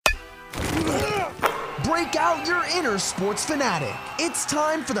break out your inner sports fanatic. It's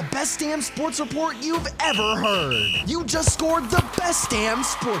time for the best damn sports report you've ever heard. You just scored the best damn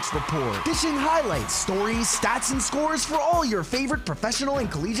sports report, dishing highlights, stories, stats, and scores for all your favorite professional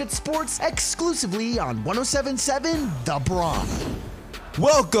and collegiate sports exclusively on 107.7 The Bronx.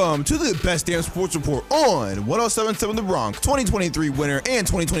 Welcome to the Best Damn Sports Report on 107.7 The Bronx, 2023 winner and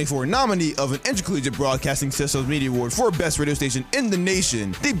 2024 nominee of an Intercollegiate Broadcasting Systems Media Award for Best Radio Station in the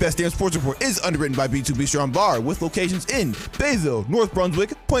nation. The Best Damn Sports Report is underwritten by B2 Bistro and Bar with locations in Bayville, North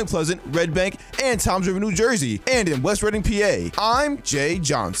Brunswick, Point Pleasant, Red Bank, and Toms River, New Jersey, and in West Reading, PA. I'm Jay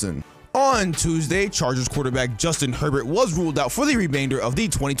Johnson. On Tuesday, Chargers quarterback Justin Herbert was ruled out for the remainder of the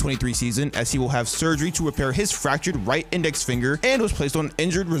 2023 season as he will have surgery to repair his fractured right index finger and was placed on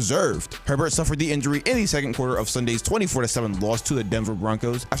injured reserve. Herbert suffered the injury in the second quarter of Sunday's 24-7 loss to the Denver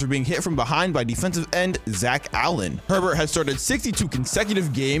Broncos after being hit from behind by defensive end Zach Allen. Herbert had started 62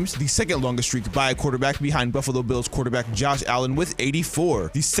 consecutive games, the second longest streak by a quarterback behind Buffalo Bills quarterback Josh Allen with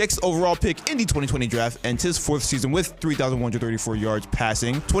 84. The 6th overall pick in the 2020 draft ends his 4th season with 3,134 yards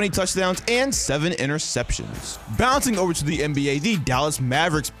passing, 20 touchdowns, and 7 interceptions. Bouncing over to the NBA, the Dallas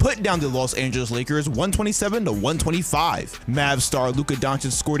Mavericks put down the Los Angeles Lakers 127-125. Mavs star Luka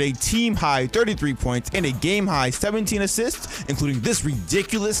Doncic scored a team-high 33 points and a game-high 17 assists, including this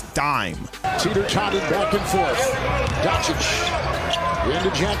ridiculous dime. Teeter-totted back and forth. Doncic into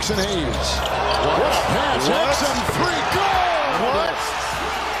Jackson Hayes. What a pass! Jackson, 3, go! What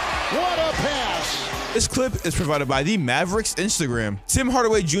a pass! This clip is provided by the Mavericks Instagram. Tim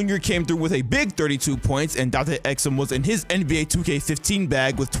Hardaway Jr. came through with a big 32 points, and Dante Exum was in his NBA 2K15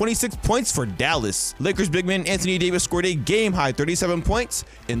 bag with 26 points for Dallas. Lakers big man Anthony Davis scored a game-high 37 points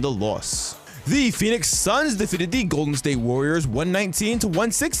in the loss. The Phoenix Suns defeated the Golden State Warriors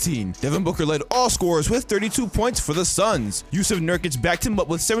 119-116. Devin Booker led all scorers with 32 points for the Suns. Yusuf Nurkic backed him up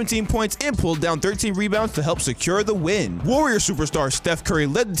with 17 points and pulled down 13 rebounds to help secure the win. Warrior superstar Steph Curry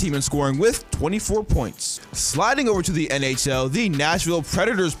led the team in scoring with 24 points. Sliding over to the NHL, the Nashville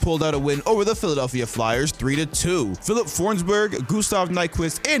Predators pulled out a win over the Philadelphia Flyers 3-2. Philip Forsberg, Gustav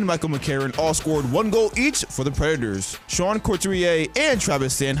Nyquist, and Michael McCarron all scored 1 goal each for the Predators. Sean Couturier and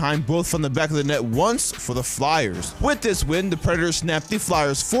Travis Sanheim both from the back of the net once for the Flyers. With this win, the Predators snapped the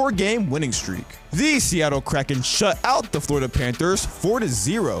Flyers' 4-game winning streak. The Seattle Kraken shut out the Florida Panthers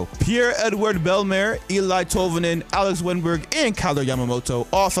 4-0. Pierre-Edouard Bellemare, Eli Tolvanen, Alex Wenberg, and Kyler Yamamoto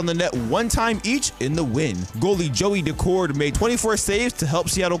all found the net 1 time each in the win. Goalie Joey Decord made 24 saves to help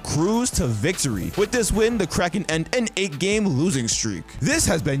Seattle cruise to victory. With this win, the Kraken end an 8-game losing streak. This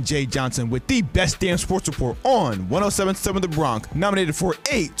has been Jay Johnson with the Best Damn Sports Report on 107.7 The Bronx, nominated for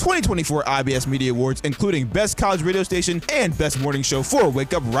 8 2024 IBS Media Awards, including Best College Radio Station and Best Morning Show for a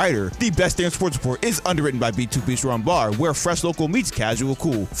Wake Up Writer. The Best Damn Sports Report is underwritten by B2 Bistro and Bar, where fresh local meets casual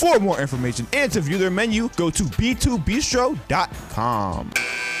cool. For more information and to view their menu, go to b2bistro.com.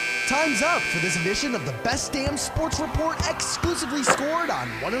 Time's up for this edition of the Best Damn Sports Report, exclusively scored on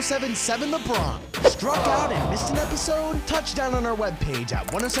 107.7 The Bronx. Struck out and missed an episode? Touchdown on our webpage at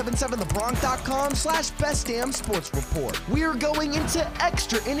 107.7thebronx.com/Best Damn Sports Report. We're going into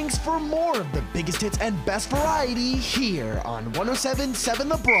extra innings for more of the biggest hits and best variety here on 107.7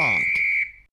 The Bronx.